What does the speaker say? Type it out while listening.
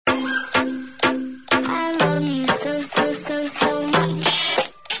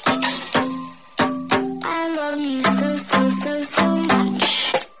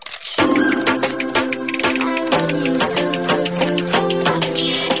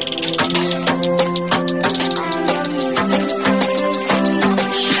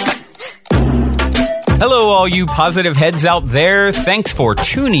all you positive heads out there. Thanks for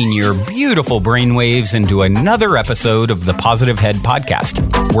tuning your beautiful brainwaves into another episode of the Positive Head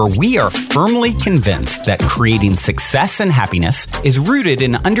Podcast, where we are firmly convinced that creating success and happiness is rooted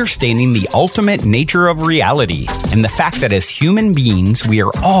in understanding the ultimate nature of reality and the fact that as human beings, we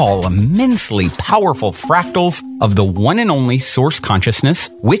are all immensely powerful fractals of the one and only source consciousness,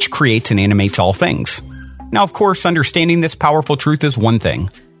 which creates and animates all things. Now, of course, understanding this powerful truth is one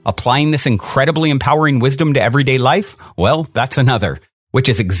thing. Applying this incredibly empowering wisdom to everyday life? Well, that's another, which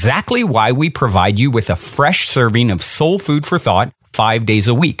is exactly why we provide you with a fresh serving of soul food for thought 5 days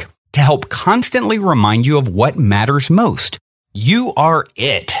a week to help constantly remind you of what matters most. You are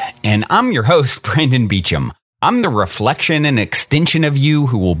it. And I'm your host, Brandon Beecham. I'm the reflection and extension of you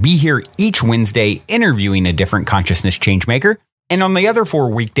who will be here each Wednesday interviewing a different consciousness changemaker. And on the other 4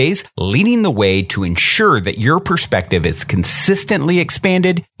 weekdays, leading the way to ensure that your perspective is consistently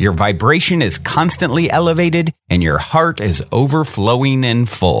expanded, your vibration is constantly elevated, and your heart is overflowing and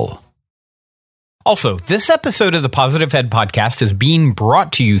full. Also, this episode of the Positive Head Podcast is being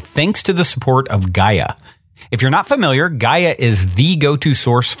brought to you thanks to the support of Gaia. If you're not familiar, Gaia is the go-to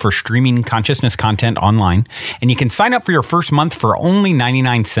source for streaming consciousness content online, and you can sign up for your first month for only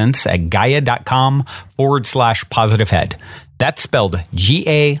 99 cents at gaia.com/positivehead. That's spelled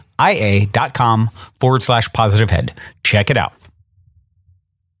GAIA.com/positivehead. Check it out.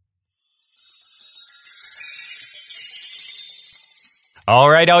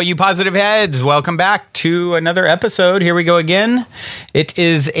 All right, all you positive heads, welcome back to another episode. Here we go again. It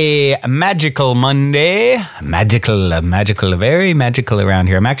is a magical Monday. Magical, very magical around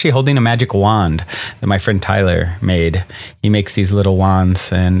here. I'm actually holding a magic wand that my friend Tyler made. He makes these little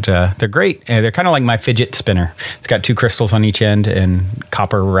wands, and they're great. They're kind of like my fidget spinner. It's got 2 crystals on each end and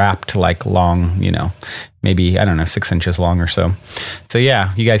copper wrapped like long, maybe, 6 inches long or so. So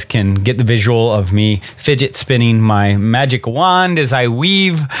yeah, you guys can get the visual of me fidget spinning my magic wand as I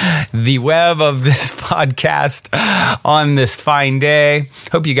weave the web of this podcast on this fine day.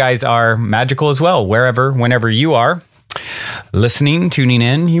 Hope you guys are magical as well, whenever you are listening, tuning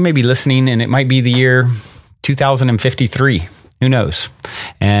in. You may be listening and it might be the year 2053. Who knows?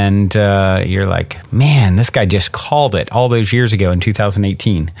 And you're like, man, this guy just called it all those years ago in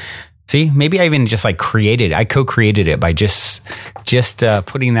 2018. See, maybe I even just I co-created it by just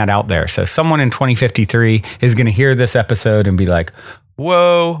putting that out there. So someone in 2053 is going to hear this episode and be like,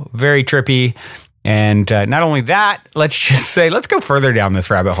 whoa, very trippy. And not only that, let's go further down this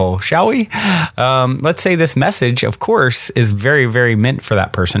rabbit hole, shall we? Let's say this message, of course, is very, very meant for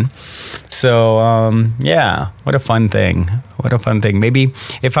that person. So, yeah, what a fun thing. Maybe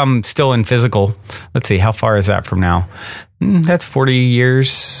if I'm still in physical, let's see, how far is that from now? That's 40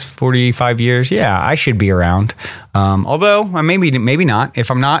 years, 45 years. Yeah, I should be around. Although maybe not. If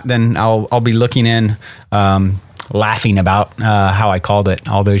I'm not, then I'll be looking in, laughing about how I called it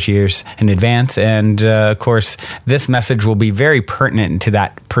all those years in advance. And of course, this message will be very pertinent to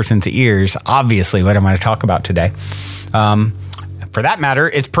that person's ears. Obviously, what I'm going to talk about today. For that matter,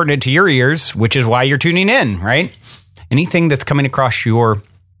 it's pertinent to your ears, which is why you're tuning in, right? Anything that's coming across your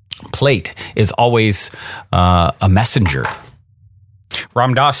plate is always a messenger.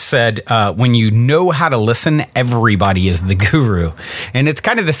 Ram Dass said, when you know how to listen, everybody is the guru. And it's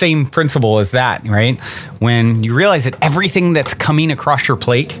kind of the same principle as that, right? When you realize that everything that's coming across your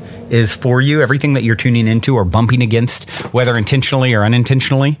plate is for you, everything that you're tuning into or bumping against, whether intentionally or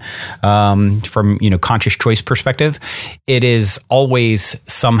unintentionally, from, conscious choice perspective, it is always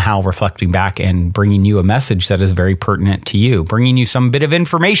somehow reflecting back and bringing you a message that is very pertinent to you, bringing you some bit of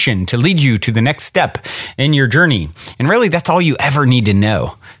information to lead you to the next step in your journey. And really, that's all you ever need to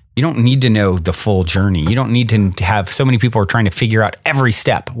know. You don't need to know the full journey. You don't need to have so many people are trying to figure out every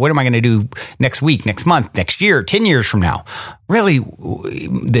step. What am I going to do next week, next month, next year, 10 years from now? Really,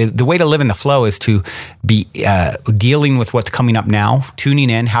 the way to live in the flow is to be dealing with what's coming up now, tuning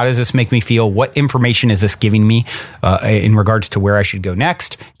in. How does this make me feel? What information is this giving me in regards to where I should go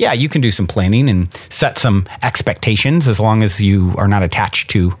next? Yeah, you can do some planning and set some expectations as long as you are not attached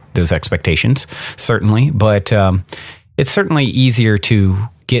to those expectations, certainly. But it's certainly easier to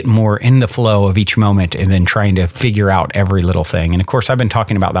get more in the flow of each moment and then trying to figure out every little thing. And of course, I've been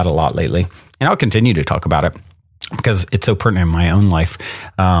talking about that a lot lately, and I'll continue to talk about it because it's so pertinent in my own life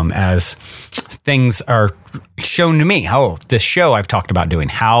as things are shown to me. Oh, this show I've talked about doing.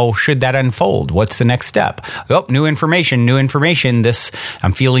 How should that unfold? What's the next step? Oh, new information. This,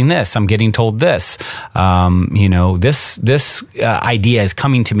 I'm feeling this. I'm getting told this. This idea is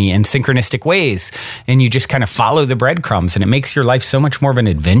coming to me in synchronistic ways. And you just kind of follow the breadcrumbs, and it makes your life so much more of an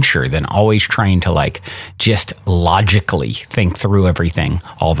adventure than always trying to just logically think through everything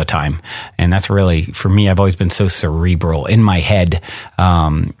all the time. And that's really, for me, I've always been so cerebral in my head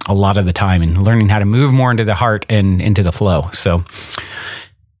a lot of the time, and learning how to move more into the heart and into the flow. So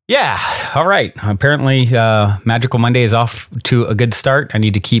yeah. All right. Apparently, Magical Monday is off to a good start. I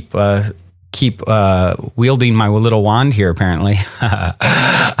need to keep wielding my little wand here, apparently.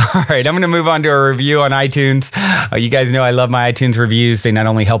 All right, I'm going to move on to a review on iTunes. You guys know I love my iTunes reviews. They not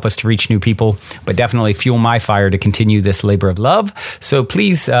only help us to reach new people, but definitely fuel my fire to continue this labor of love. So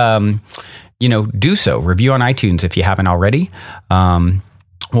please, do so. Review on iTunes if you haven't already.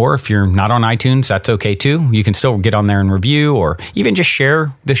 Or if you're not on iTunes, that's okay too. You can still get on there and review, or even just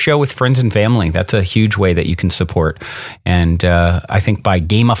share the show with friends and family. That's a huge way that you can support. And I think by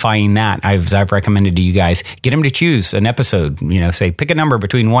gamifying that, I've recommended to you guys, get them to choose an episode. Say pick a number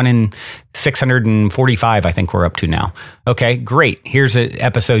between 1 and 645. I think we're up to now. Okay, great. Here's an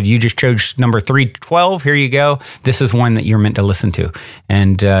episode. You just chose number 312. Here you go. This is one that you're meant to listen to,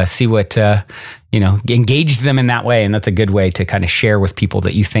 and see what. Engage them in that way. And that's a good way to kind of share with people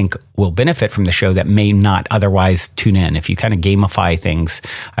that you think will benefit from the show that may not otherwise tune in. If you kind of gamify things,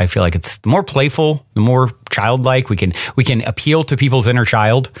 I feel like it's the more playful, the more childlike we can appeal to people's inner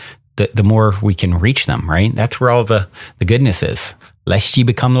child, the more we can reach them, right? That's where all the goodness is. Lest ye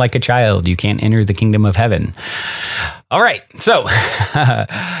become like a child, you can't enter the kingdom of heaven. All right. So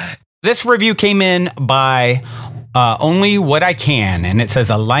this review came in by Only What I Can, and it says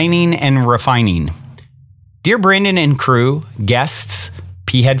aligning and refining. Dear Brandon and crew, guests,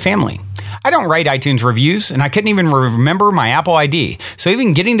 P-Head family. I don't write iTunes reviews, and I couldn't even remember my Apple ID. So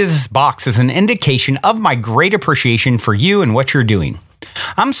even getting to this box is an indication of my great appreciation for you and what you're doing.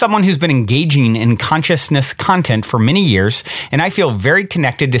 I'm someone who's been engaging in consciousness content for many years, and I feel very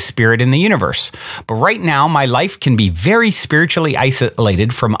connected to spirit in the universe. But right now, my life can be very spiritually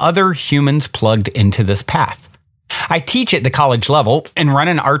isolated from other humans plugged into this path. I teach at the college level and run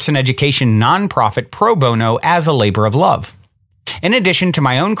an arts and education nonprofit pro bono as a labor of love. In addition to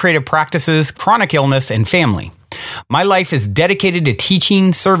my own creative practices, chronic illness, and family. My life is dedicated to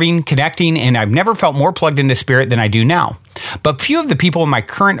teaching, serving, connecting, and I've never felt more plugged into spirit than I do now. But few of the people in my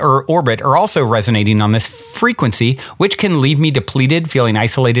current orbit are also resonating on this frequency, which can leave me depleted, feeling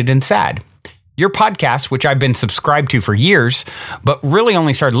isolated and sad. Your podcast, which I've been subscribed to for years, but really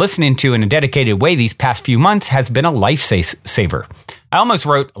only started listening to in a dedicated way these past few months, has been a lifesaver. I almost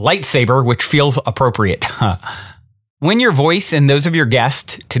wrote lightsaber, which feels appropriate. When your voice and those of your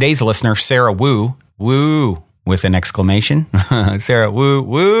guests, today's listener, Sarah Woo, with an exclamation, Sarah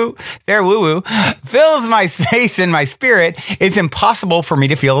Woo, fills my space and my spirit, it's impossible for me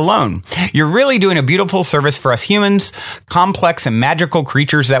to feel alone. You're really doing a beautiful service for us humans, complex and magical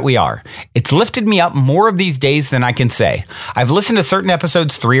creatures that we are. It's lifted me up more of these days than I can say. I've listened to certain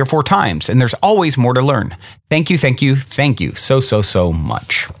episodes 3 or 4 times, and there's always more to learn. Thank you so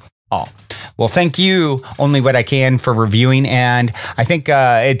much. Oh. Well, thank you, Only What I Can, for reviewing, and I think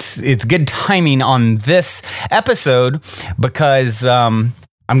it's good timing on this episode because I'm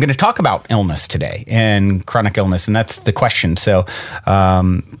going to talk about illness today and chronic illness, and that's the question. So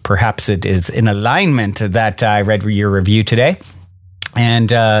perhaps it is in alignment that I read your review today. And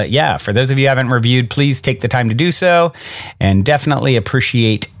for those of you who haven't reviewed, please take the time to do so, and definitely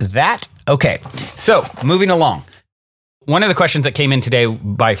appreciate that. Okay, so moving along. One of the questions that came in today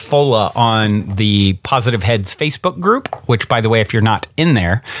by Fola on the Positive Heads Facebook group, which, by the way, if you're not in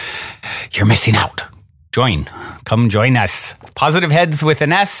there, you're missing out. Come join us. Positive Heads with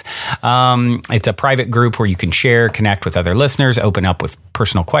an S. It's a private group where you can share, connect with other listeners, open up with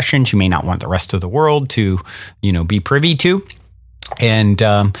personal questions you may not want the rest of the world to, be privy to. And,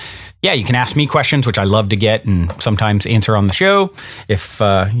 you can ask me questions, which I love to get and sometimes answer on the show if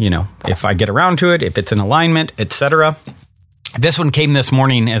I get around to it, if it's in alignment, etc. This one came this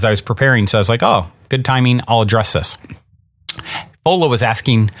morning as I was preparing, so I was like, oh, good timing, I'll address this. Ola was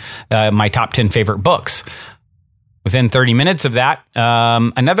asking my top 10 favorite books. Within 30 minutes of that,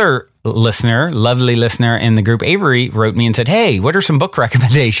 another lovely listener in the group, Avery, wrote me and said, hey, what are some book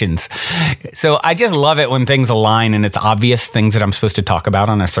recommendations? So I just love it when things align and it's obvious things that I'm supposed to talk about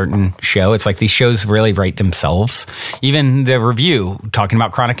on a certain show. It's like these shows really write themselves. Even the review talking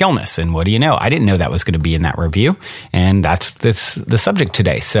about chronic illness. And what do you know? I didn't know that was going to be in that review. And that's the subject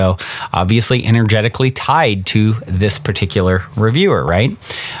today. So obviously energetically tied to this particular reviewer, right?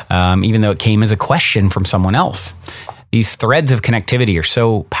 Even though it came as a question from someone else. These threads of connectivity are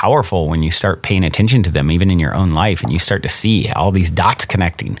so powerful when you start paying attention to them, even in your own life, and you start to see all these dots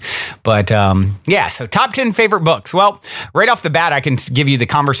connecting. But so top 10 favorite books. Well, right off the bat, I can give you the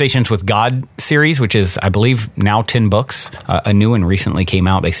Conversations with God series, which is, I believe, now 10 books. A new one recently came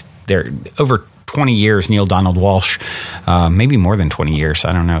out. They're over 20 years, Neale Donald Walsch, maybe more than 20 years,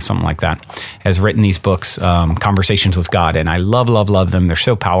 I don't know, something like that, has written these books, Conversations with God, and I love them. They're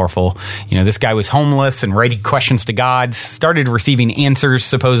so powerful. You know, this guy was homeless and writing questions to God, started receiving answers,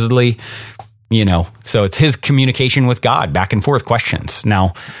 supposedly, you know, so it's his communication with God, back and forth questions.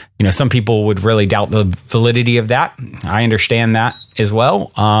 Now, you know, some people would really doubt the validity of that. I understand that as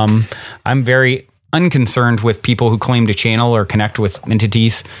well. I'm very unconcerned with people who claim to channel or connect with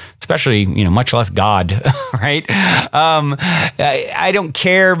entities, especially, you know, much less God, right? I don't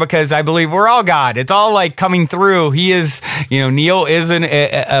care because I believe we're all God. It's all like coming through. He is, you know, Neale is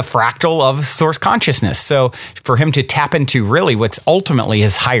a fractal of source consciousness. So for him to tap into really what's ultimately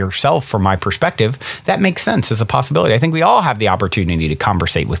his higher self, from my perspective, that makes sense as a possibility. I think we all have the opportunity to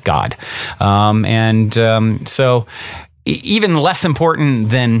conversate with God. So even less important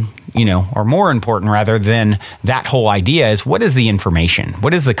than, you know, or more important rather than that whole idea is, what is the information?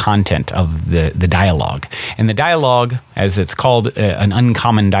 What is the content of the dialogue? And the dialogue, as it's called, an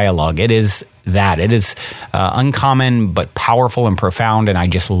uncommon dialogue, it is that. It is uncommon but powerful and profound, and I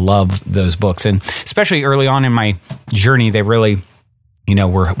just love those books. And especially early on in my journey, they really, you know,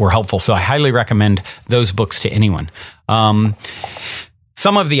 were helpful. So I highly recommend those books to anyone.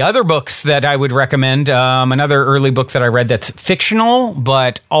 Some of the other books that I would recommend, another early book that I read that's fictional,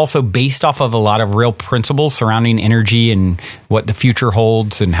 but also based off of a lot of real principles surrounding energy and what the future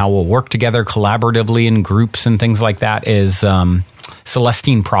holds and how we'll work together collaboratively in groups and things like that, is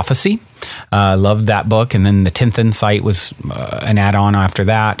Celestine Prophecy. I loved that book. And then The 10th Insight was an add-on after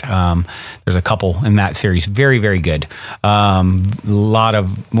that. There's a couple in that series. Very, very good. One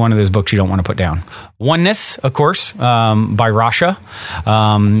of those books you don't want to put down. Oneness, of course, by Rasha.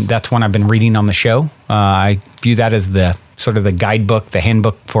 That's one I've been reading on the show. I view that as the sort of the guidebook, the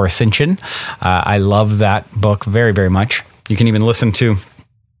handbook for ascension. I love that book very, very much. You can even listen to,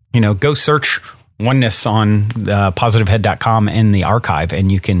 you know, go search Oneness on positivehead.com in the archive,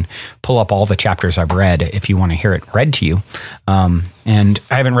 and you can pull up all the chapters I've read if you want to hear it read to you. And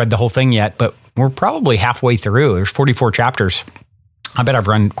I haven't read the whole thing yet, but we're probably halfway through. There's 44 chapters. I bet I've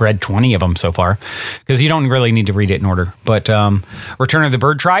read 20 of them so far, because you don't really need to read it in order. But Return of the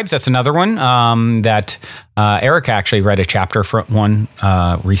Bird Tribes, that's another one that Erica actually read a chapter from one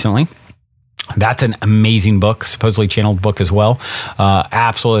recently. That's an amazing book, supposedly channeled book as well.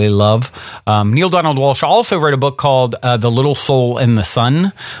 Absolutely love. Neale Donald Walsch also wrote a book called The Little Soul in the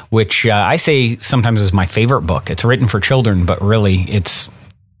Sun, which I say sometimes is my favorite book. It's written for children, but really it's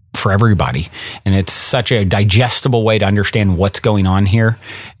for everybody. And it's such a digestible way to understand what's going on here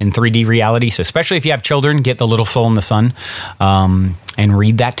in 3D reality. So especially if you have children, get The Little Soul in the Sun and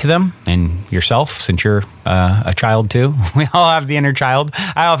read that to them, and yourself, since you're a child too. We all have the inner child.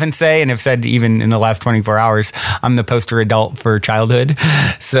 I often say, and have said even in the last 24 hours, I'm the poster adult for childhood.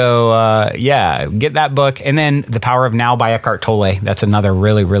 So get that book. And then The Power of Now by Eckhart Tolle. That's another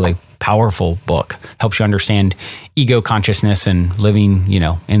really, really powerful book. Helps you understand ego consciousness and living, you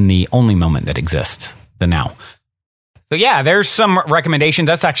know, in the only moment that exists, the now. So yeah, there's some recommendations.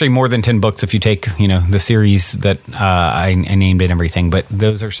 That's actually more than 10 books if you take, you know, the series that I named and everything. But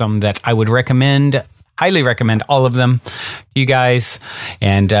those are some that I would recommend. Highly recommend all of them to you guys,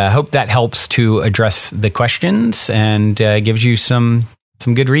 and hope that helps to address the questions and gives you some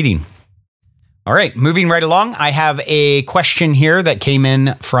good reading. All right, moving right along. I have a question here that came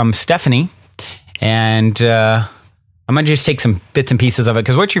in from Stephanie, and I'm going to just take some bits and pieces of it,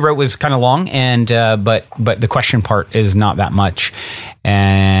 because what she wrote was kind of long, and but the question part is not that much.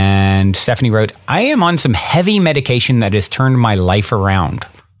 And Stephanie wrote, I am on some heavy medication that has turned my life around.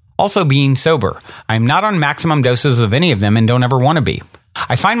 Also being sober. I'm not on maximum doses of any of them and don't ever want to be.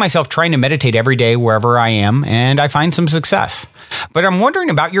 I find myself trying to meditate every day wherever I am, and I find some success. But I'm wondering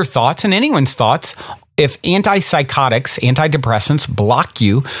about your thoughts and anyone's thoughts if antipsychotics, antidepressants block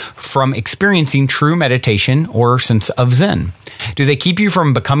you from experiencing true meditation or sense of Zen. Do they keep you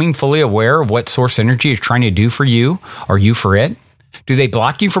from becoming fully aware of what source energy is trying to do for you or you for it? Do they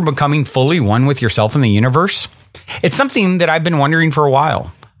block you from becoming fully one with yourself and the universe? It's something that I've been wondering for a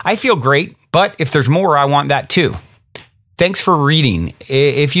while. I feel great, but if there's more, I want that too. Thanks for reading.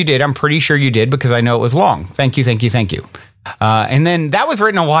 If you did, I'm pretty sure you did because I know it was long. Thank you, thank you, thank you. And then that was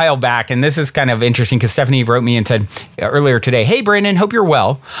written a while back, and this is kind of interesting because Stephanie wrote me and said earlier today, "Hey, Brandon, hope you're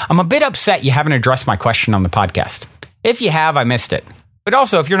well. I'm a bit upset you haven't addressed my question on the podcast. If you have, I missed it. But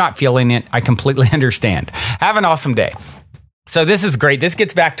also, if you're not feeling it, I completely understand. Have an awesome day." So this is great. This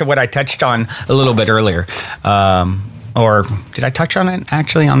gets back to what I touched on a little bit earlier. Or did I touch on it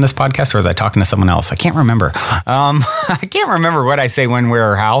actually on this podcast, or was I talking to someone else? I can't remember. I can't remember what I say when,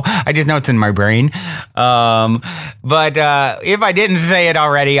 where, or how. I just know it's in my brain. But if I didn't say it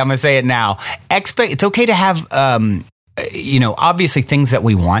already, I'm going to say it now. It's okay to have, obviously things that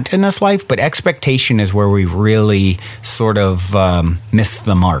we want in this life, but expectation is where we really sort of miss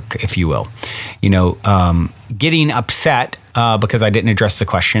the mark, if you will. Getting upset because I didn't address the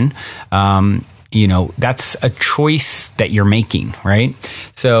question. That's a choice that you're making, right?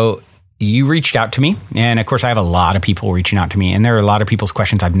 So you reached out to me, and of course I have a lot of people reaching out to me, and there are a lot of people's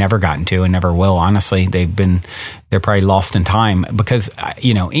questions I've never gotten to and never will. Honestly, they're probably lost in time because,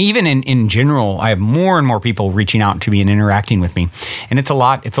 even in general, I have more and more people reaching out to me and interacting with me, and it's a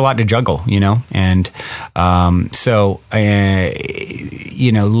lot to juggle, and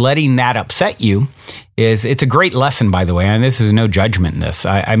letting that upset you it's a great lesson, by the way, and this is no judgment in this.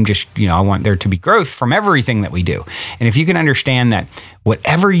 I'm just, I want there to be growth from everything that we do. And if you can understand that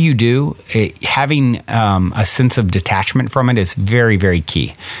whatever you do, having a sense of detachment from it is very, very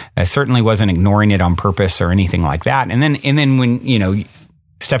key. I certainly wasn't ignoring it on purpose or anything like that. And then when,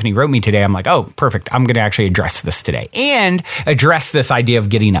 Stephanie wrote me today, I'm like, oh, perfect. I'm going to actually address this today and address this idea of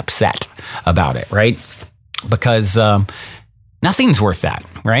getting upset about it, right? Because nothing's worth that,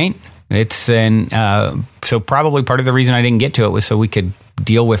 right? So probably part of the reason I didn't get to it was so we could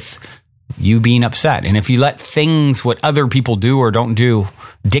deal with you being upset. And if you let things, what other people do or don't do,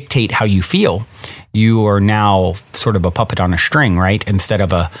 dictate how you feel, you are now sort of a puppet on a string, right? Instead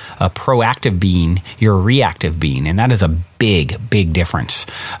of a proactive being, you're a reactive being. And that is a big, big difference.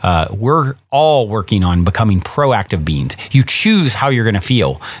 We're all working on becoming proactive beings. You choose how you're going to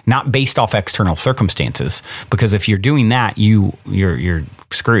feel, not based off external circumstances. Because if you're doing that, you're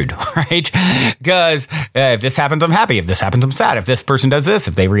screwed, right? Because if this happens, I'm happy. If this happens, I'm sad. If this person does this,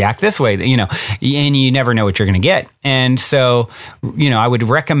 if they react this way, and you never know what you're going to get. And so, I would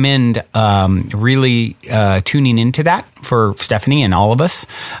recommend really tuning into that for Stephanie and all of us.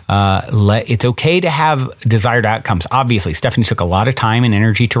 It's okay to have desired outcomes. Obviously, Stephanie took a lot of time and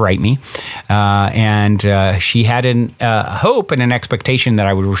energy to write me, and she had a hope and an expectation that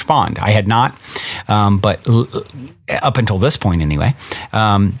I would respond. I had not, but up until this point anyway.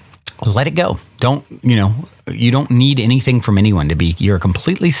 Let it go. You don't need anything from anyone to be. You're a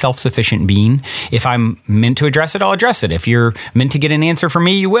completely self-sufficient being. If I'm meant to address it, I'll address it. If you're meant to get an answer from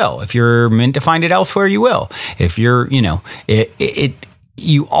me, you will. If you're meant to find it elsewhere, you will. If you're,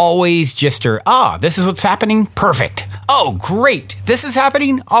 you always just are, this is what's happening. Perfect. Oh, great. This is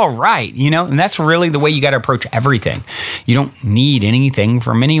happening. All right. And that's really the way you got to approach everything. You don't need anything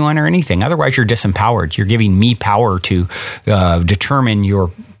from anyone or anything. Otherwise, you're disempowered. You're giving me power to determine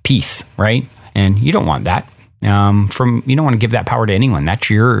your peace, right? And you don't want that. You don't want to give that power to anyone. That's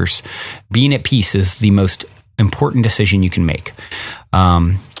yours. Being at peace is the most important decision you can make. All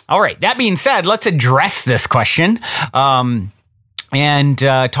right. That being said, let's address this question. And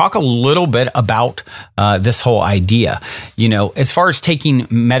talk a little bit about this whole idea. As far as taking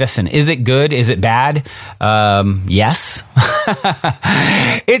medicine, is it good? Is it bad? Yes.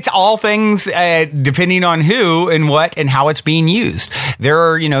 It's all things depending on who and what and how it's being used. There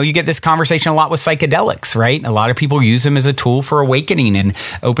are, you get this conversation a lot with psychedelics, right? A lot of people use them as a tool for awakening and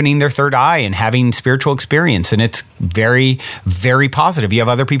opening their third eye and having spiritual experience. And it's very, very positive. You have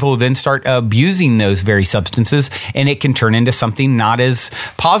other people who then start abusing those very substances, and it can turn into something not as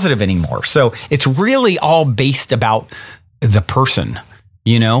positive anymore. So it's really all based about the person,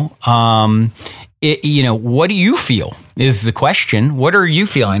 what do you feel is the question. What are you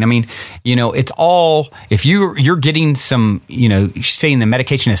feeling? I mean, it's all, if you're getting some, saying the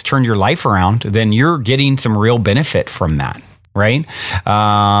medication has turned your life around, then you're getting some real benefit from that. Right.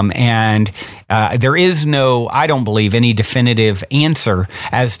 There is no, I don't believe, any definitive answer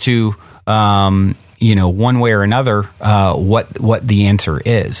as to, one way or another, what the answer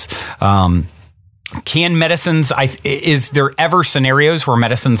is. Can medicines, is there ever scenarios where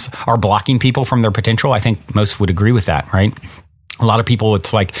medicines are blocking people from their potential? I think most would agree with that, right? A lot of people,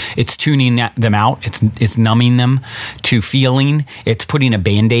 it's like it's tuning them out. It's numbing them to feeling. It's putting a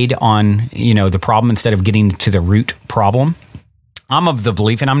Band-Aid on, the problem instead of getting to the root problem. I'm of the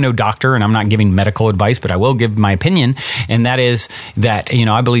belief, and I'm no doctor and I'm not giving medical advice, but I will give my opinion. And that is that,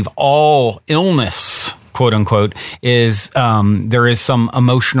 I believe all illness, quote unquote, is there is some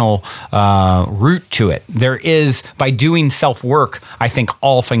emotional root to it. There is, by doing self-work, I think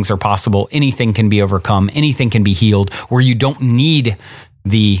all things are possible. Anything can be overcome. Anything can be healed, where you don't need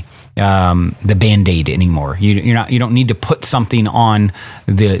the Band-Aid anymore. You don't need to put something on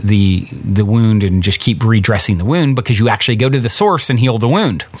the wound and just keep redressing the wound, because you actually go to the source and heal the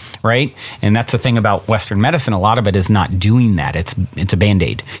wound, right? And that's the thing about Western medicine. A lot of it is not doing that. It's a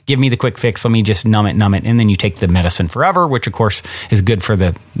Band-Aid. Give me the quick fix. Let me just numb it, and then you take the medicine forever, which of course is good for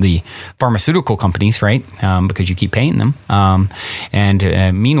the pharmaceutical companies, right? Because you keep paying them.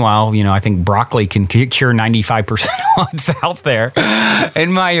 Meanwhile, I think broccoli can cure 95% of what's out there.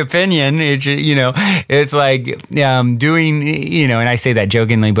 In my opinion, it's like doing, and I say that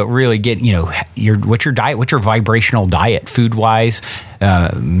jokingly, but really get, what's your diet? What's your vibrational diet, food wise,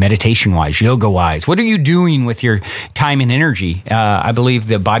 meditation wise, yoga wise? What are you doing with your time and energy? I believe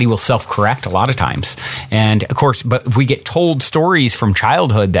the body will self-correct a lot of times. And of course, but if we get told stories from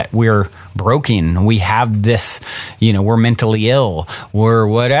childhood that we're broken, we have this, we're mentally ill, we're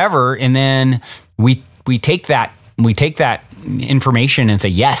whatever, and then we take that information and say,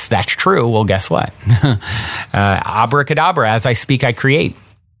 yes, that's true. Well, guess what? Abracadabra, as I speak, I create.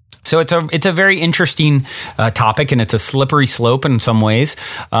 So it's a very interesting topic, and it's a slippery slope in some ways.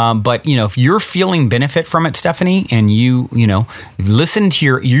 But if you're feeling benefit from it, Stephanie, and you listen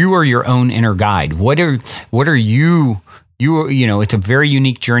to you are your own inner guide. What are you? It's a very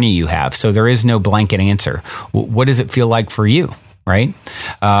unique journey you have. So there is no blanket answer. What does it feel like for you? Right?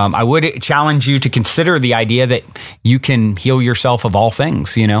 I would challenge you to consider the idea that you can heal yourself of all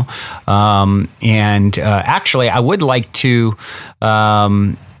things, actually, I would like to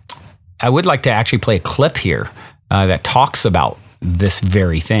actually play a clip here that talks about this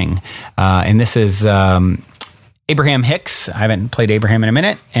very thing. And this is Abraham Hicks. I haven't played Abraham in a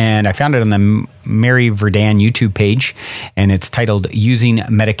minute, and I found it on the Mary Verdun YouTube page, and it's titled "Using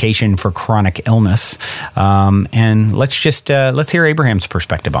Medication for Chronic Illness." And let's hear Abraham's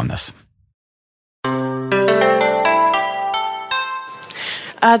perspective on this. The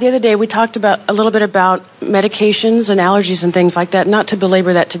other day we talked a little bit about medications and allergies and things like that, not to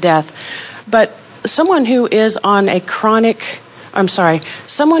belabor that to death, but someone who is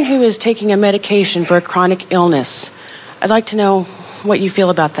taking a medication for a chronic illness, I'd like to know what you feel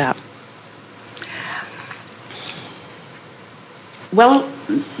about that. Well,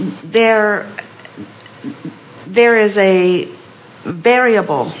 there is a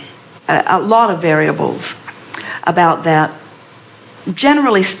lot of variables about that.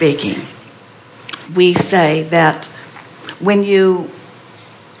 Generally speaking, we say that when you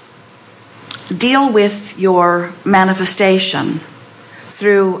deal with your manifestation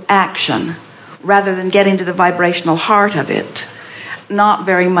through action rather than getting to the vibrational heart of it, not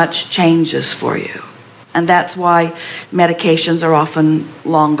very much changes for you. And that's why medications are often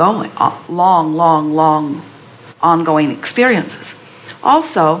long ongoing experiences.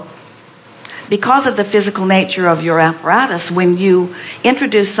 Also, because of the physical nature of your apparatus, when you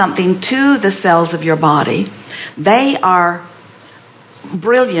introduce something to the cells of your body, they are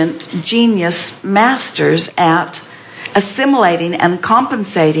brilliant, genius masters at assimilating and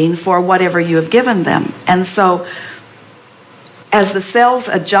compensating for whatever you have given them. And so as the cells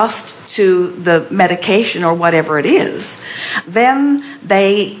adjust to the medication or whatever it is, then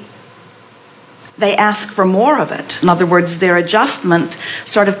they ask for more of it. In other words, their adjustment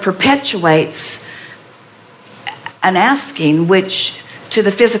sort of perpetuates an asking, which to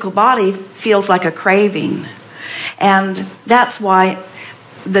the physical body feels like a craving. And that's why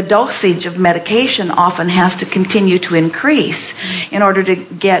the dosage of medication often has to continue to increase in order to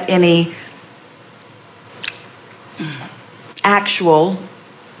get any actual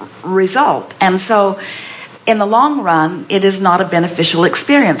result. And so in the long run, it is not a beneficial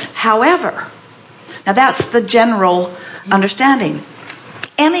experience. However, now that's the general understanding.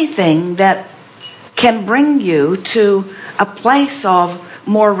 Anything that can bring you to a place of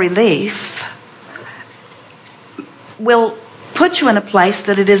more relief will put you in a place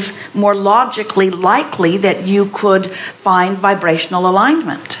that it is more logically likely that you could find vibrational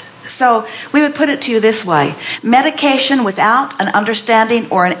alignment. So we would put it to you this way. Medication without an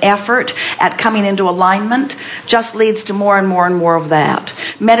understanding or an effort at coming into alignment just leads to more and more and more of that.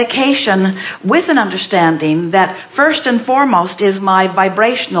 Medication with an understanding that first and foremost is my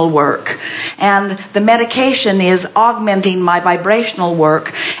vibrational work. And the medication is augmenting my vibrational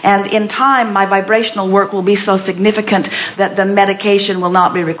work. And in time, my vibrational work will be so significant that the medication will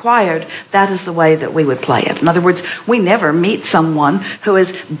not be required. That is the way that we would play it. In other words, we never meet someone who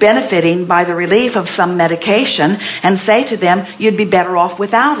is benefiting by the relief of some medication and say to them, you'd be better off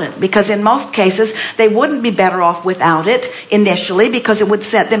without it. Because in most cases, they wouldn't be better off without it initially, because it would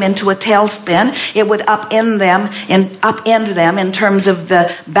set them into a tailspin. It would upend them in terms of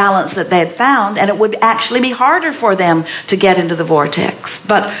the balance that they had found, and it would actually be harder for them to get into the vortex.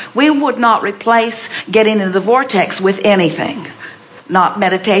 But we would not replace getting into the vortex with anything. Not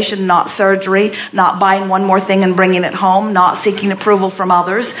meditation, not surgery, not buying one more thing and bringing it home, not seeking approval from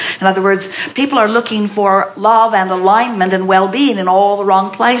others. In other words, people are looking for love and alignment and well-being in all the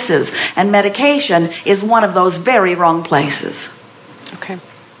wrong places. And medication is one of those very wrong places. Okay.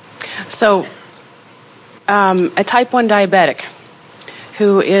 So, a type 1 diabetic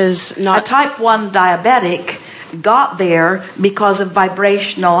who is not... A type 1 diabetic got there because of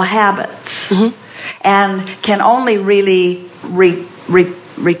vibrational habits, and can only really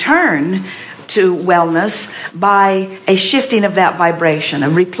return to wellness by a shifting of that vibration, a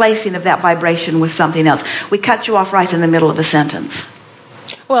replacing of that vibration with something else. We cut you off right in the middle of a sentence.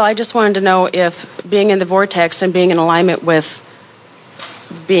 Well, I just wanted to know if being in the vortex and being in alignment with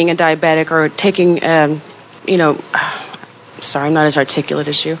being a diabetic or taking, sorry, I'm not as articulate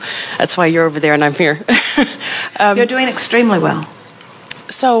as you. That's why you're over there and I'm here. You're doing extremely well.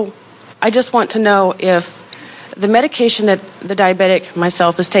 So I just want to know if the medication that the diabetic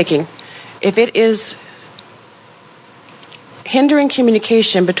myself is taking, if it is hindering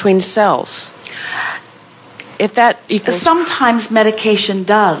communication between cells, if that equals... Sometimes medication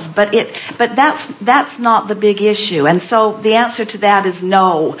does, but that's not the big issue. And so the answer to that is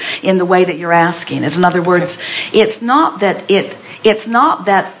no, in the way that you're asking it. In other words, it's not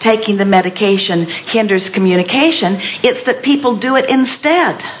that taking the medication hinders communication, it's that people do it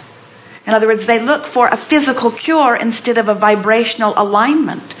instead. In other words, they look for a physical cure instead of a vibrational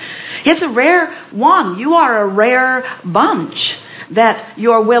alignment. It's a rare one. You are a rare bunch that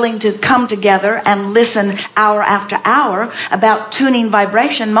you're willing to come together and listen hour after hour about tuning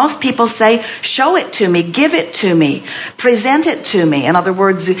vibration. Most people say, show it to me, give it to me, present it to me. In other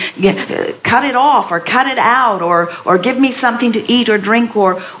words, cut it off or cut it out, or give me something to eat or drink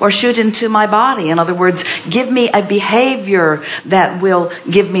or shoot into my body. In other words, give me a behavior that will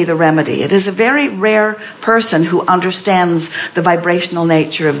give me the remedy. It is a very rare person who understands the vibrational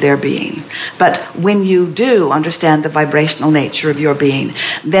nature of their being. But when you do understand the vibrational nature of your being,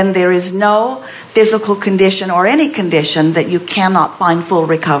 then there is no physical condition or any condition that you cannot find full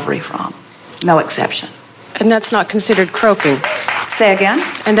recovery from. No exception. And that's not considered croaking. Say again?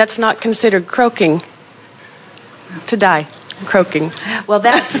 And that's not considered croaking to die. Croaking. Well,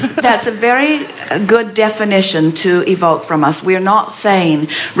 that's a very good definition to evoke from us. We're not saying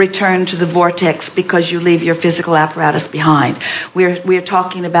return to the vortex because you leave your physical apparatus behind. We're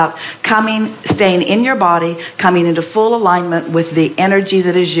talking about staying in your body, coming into full alignment with the energy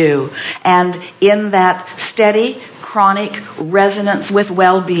that is you, and in that steady, chronic resonance with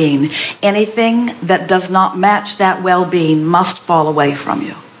well-being. Anything that does not match that well-being must fall away from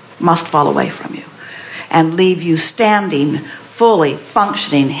you. Must fall away from you. And leave you standing, fully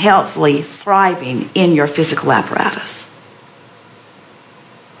functioning, healthily, thriving in your physical apparatus.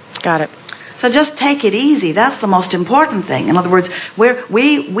 Got it. So just take it easy. That's the most important thing. In other words,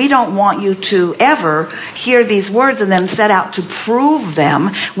 we don't want you to ever hear these words and then set out to prove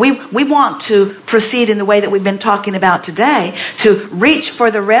them. We want to proceed in the way that we've been talking about today, to reach for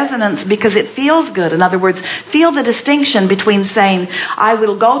the resonance because it feels good. In other words, feel the distinction between saying, I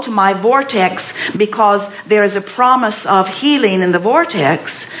will go to my vortex because there is a promise of healing in the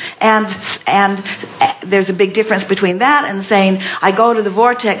vortex, and there's a big difference between that and saying, I go to the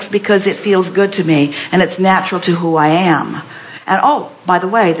vortex because it feels good to me and it's natural to who I am. And oh, by the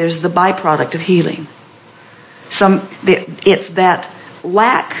way, there's the byproduct of healing. It's that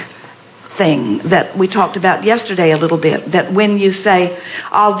lack thing that we talked about yesterday a little bit, that when you say,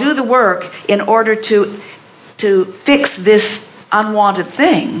 I'll do the work in order to fix this unwanted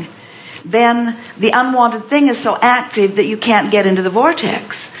thing, then the unwanted thing is so active that you can't get into the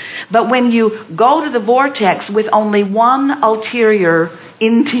vortex. But when you go to the vortex with only one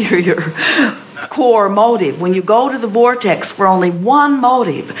interior core motive, when you go to the vortex for only one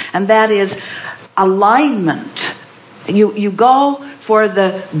motive, and that is alignment, you go for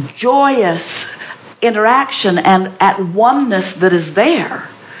the joyous interaction and at oneness that is there,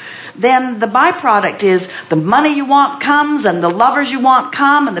 then the byproduct is the money you want comes, and the lovers you want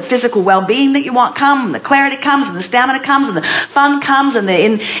come, and the physical well-being that you want come, and the clarity comes, and the stamina comes, and the fun comes, and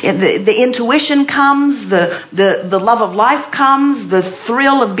the intuition comes, the love of life comes, the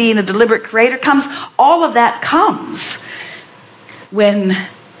thrill of being a deliberate creator comes. All of that comes when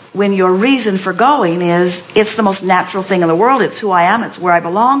your reason for going is, it's the most natural thing in the world. It's who I am. It's where I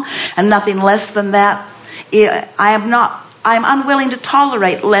belong, and nothing less than that. I'm unwilling to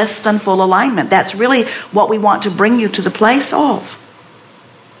tolerate less than full alignment. That's really what we want to bring you to the place of.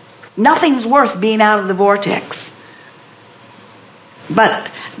 Nothing's worth being out of the vortex. But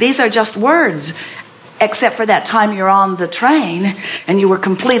these are just words, except for that time you're on the train and you were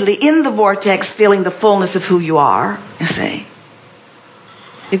completely in the vortex, feeling the fullness of who you are, you see.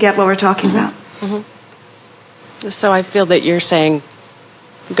 You get what we're talking about? Mm-hmm. So I feel that you're saying,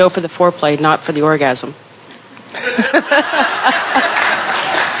 go for the foreplay, not for the orgasm.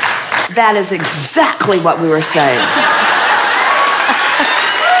 That is exactly what we were saying.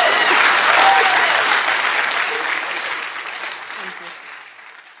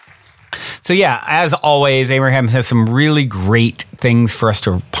 So yeah, as always, Abraham has some really great things for us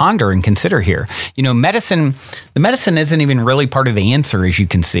to ponder and consider here. You know, the medicine isn't even really part of the answer, as you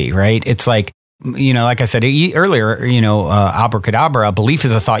can see, right? It's like, you know, like I said earlier, you know, abracadabra, belief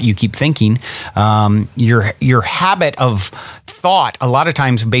is a thought you keep thinking. Your habit of thought, a lot of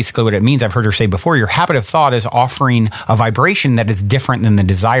times, basically what it means, I've heard her say before, your habit of thought is offering a vibration that is different than the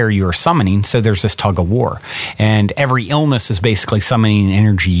desire you are summoning. So there's this tug of war, and every illness is basically summoning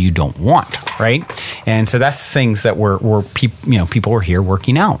energy you don't want, right? And so that's things that people are here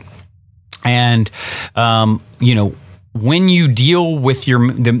working out. And, you know, when you deal with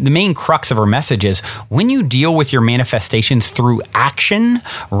the main crux of our message is, when you deal with your manifestations through action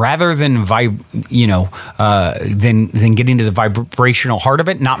rather than than getting to the vibrational heart of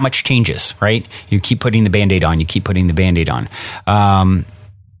it, not much changes, right? You keep putting the Band-Aid on.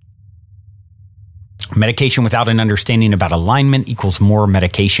 Medication without an understanding about alignment equals more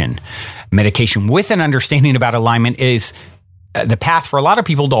medication. Medication with an understanding about alignment is the path for a lot of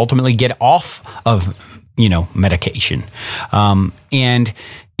people to ultimately get off of medication. And,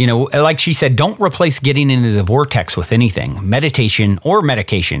 like she said, don't replace getting into the vortex with anything, meditation or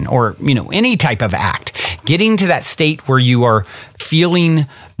medication or, any type of act. Getting to that state where you are feeling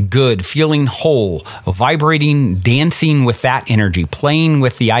good, feeling whole, vibrating, dancing with that energy, playing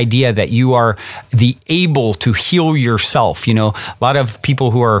with the idea that you are able to heal yourself. A lot of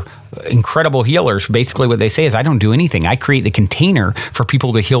people who are incredible healers, basically what they say is, I don't do anything. I create the container for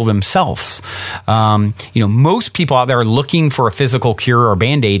people to heal themselves. Most people out there are looking for a physical cure or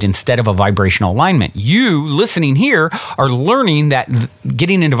Band-Aid instead of a vibrational alignment. You listening here are learning that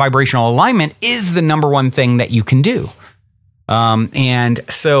getting into vibrational alignment is the number one thing that you can do. And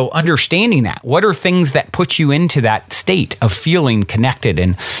so understanding that, what are things that put you into that state of feeling connected?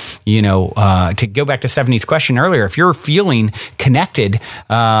 And, to go back to Stephanie's question earlier, if you're feeling connected,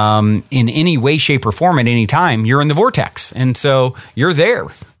 in any way, shape, or form at any time, you're in the vortex. And so you're there,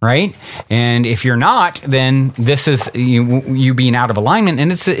 right? And if you're not, then this is you being out of alignment.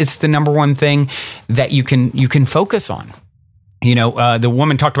 And it's the number one thing that you can focus on. The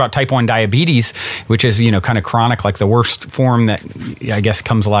woman talked about type 1 diabetes, which is, kind of chronic, like the worst form that I guess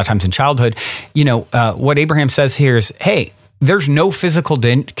comes a lot of times in childhood. What Abraham says here is, hey, there's no physical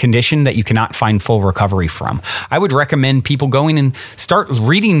condition that you cannot find full recovery from. I would recommend people going and start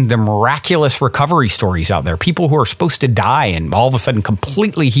reading the miraculous recovery stories out there. People who are supposed to die and all of a sudden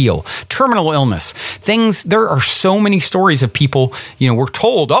completely heal. Terminal illness. There are so many stories of people, we're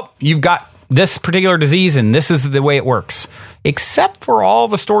told, oh, you've got this particular disease and this is the way it works. Except for all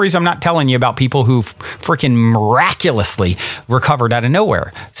the stories I'm not telling you about people who've freaking miraculously recovered out of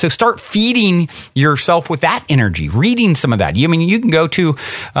nowhere. So start feeding yourself with that energy, reading some of that. You can go to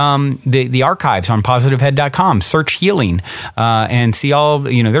the archives on positivehead.com, search healing, and see all,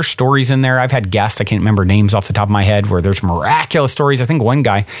 there's stories in there. I've had guests, I can't remember names off the top of my head, where there's miraculous stories. I think one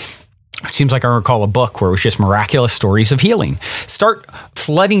guy, it seems like I recall a book where it was just miraculous stories of healing. Start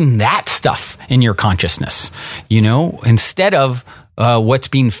flooding that stuff in your consciousness, instead of what's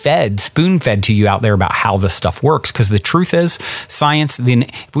being spoon-fed to you out there about how this stuff works. Because the truth is, science,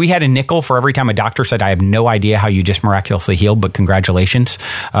 if we had a nickel for every time a doctor said, I have no idea how you just miraculously healed, but congratulations,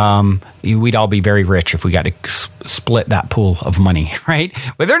 we'd all be very rich if we got to split that pool of money, right?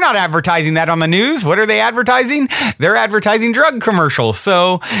 But they're not advertising that on the news. What are they advertising? They're advertising drug commercials.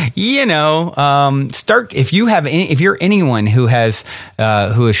 So, start, if you're anyone who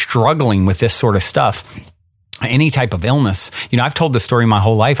is struggling with this sort of stuff, any type of illness. I've told this story my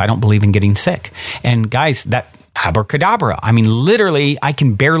whole life. I don't believe in getting sick. And guys, that abracadabra. I mean, literally, I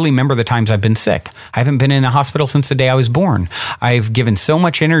can barely remember the times I've been sick. I haven't been in a hospital since the day I was born. I've given so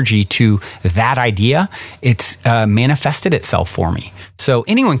much energy to that idea. It's manifested itself for me. So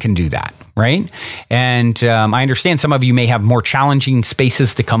anyone can do that, right? And I understand some of you may have more challenging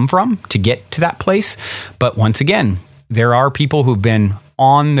spaces to come from to get to that place. But once again, there are people who've been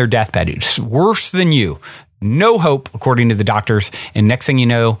on their deathbed. It's worse than you. No hope, according to the doctors. And next thing you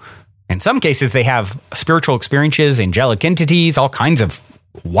know, in some cases, they have spiritual experiences, angelic entities, all kinds of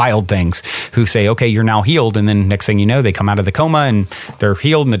wild things who say, okay, you're now healed. And then next thing you know, they come out of the coma and they're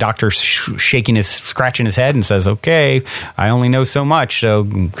healed. And the doctor's scratching his head and says, okay, I only know so much. So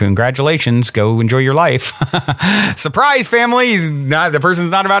congratulations, go enjoy your life. Surprise, family. The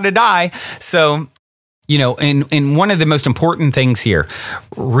person's not about to die. So, and one of the most important things here,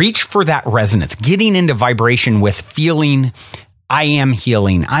 reach for that resonance, getting into vibration with feeling I am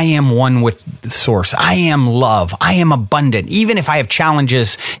healing. I am one with the source. I am love. I am abundant. Even if I have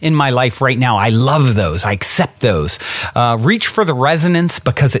challenges in my life right now, I love those. I accept those. Reach for the resonance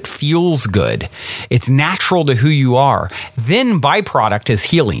because it feels good. It's natural to who you are. Then byproduct is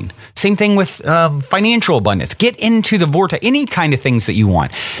healing. Same thing with financial abundance. Get into the vortex, any kind of things that you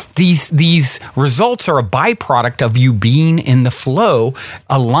want. These results are a byproduct of you being in the flow,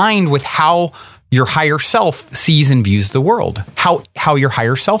 aligned with how your higher self sees and views the world, how your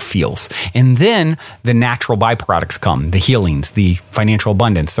higher self feels. And then the natural byproducts come, the healings, the financial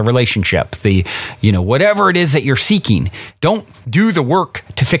abundance, the relationship, the, whatever it is that you're seeking. Don't do the work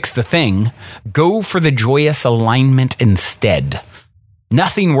to fix the thing. Go for the joyous alignment instead.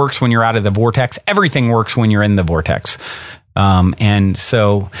 Nothing works when you're out of the vortex. Everything works when you're in the vortex. And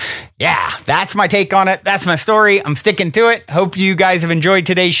so, yeah, that's my take on it. That's my story. I'm sticking to it. Hope you guys have enjoyed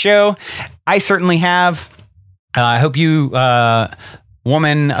today's show. I certainly have. I hope you,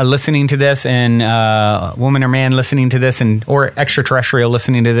 woman listening to this and woman or man listening to this or extraterrestrial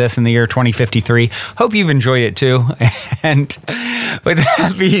listening to this in the year 2053. Hope you've enjoyed it too. And with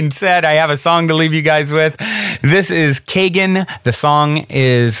that being said, I have a song to leave you guys with. This is Kagan. The song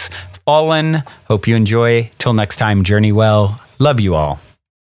is Fallen. Hope you enjoy. Till next time, journey well. Love you all.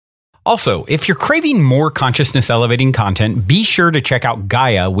 Also, if you're craving more consciousness elevating content, be sure to check out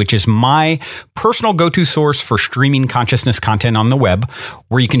Gaia, which is my personal go-to source for streaming consciousness content on the web,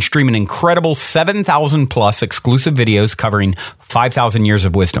 where you can stream an incredible 7,000 plus exclusive videos covering 5,000 years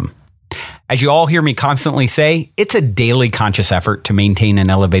of wisdom. As you all hear me constantly say, it's a daily conscious effort to maintain an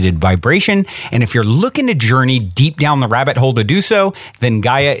elevated vibration. And if you're looking to journey deep down the rabbit hole to do so, then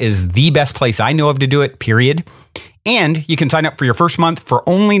Gaia is the best place I know of to do it, period. And you can sign up for your first month for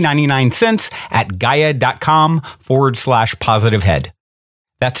only 99 cents at gaia.com/positivehead.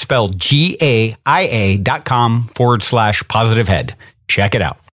 That's spelled GAIA.com/positivehead. Check it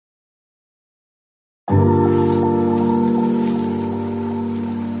out.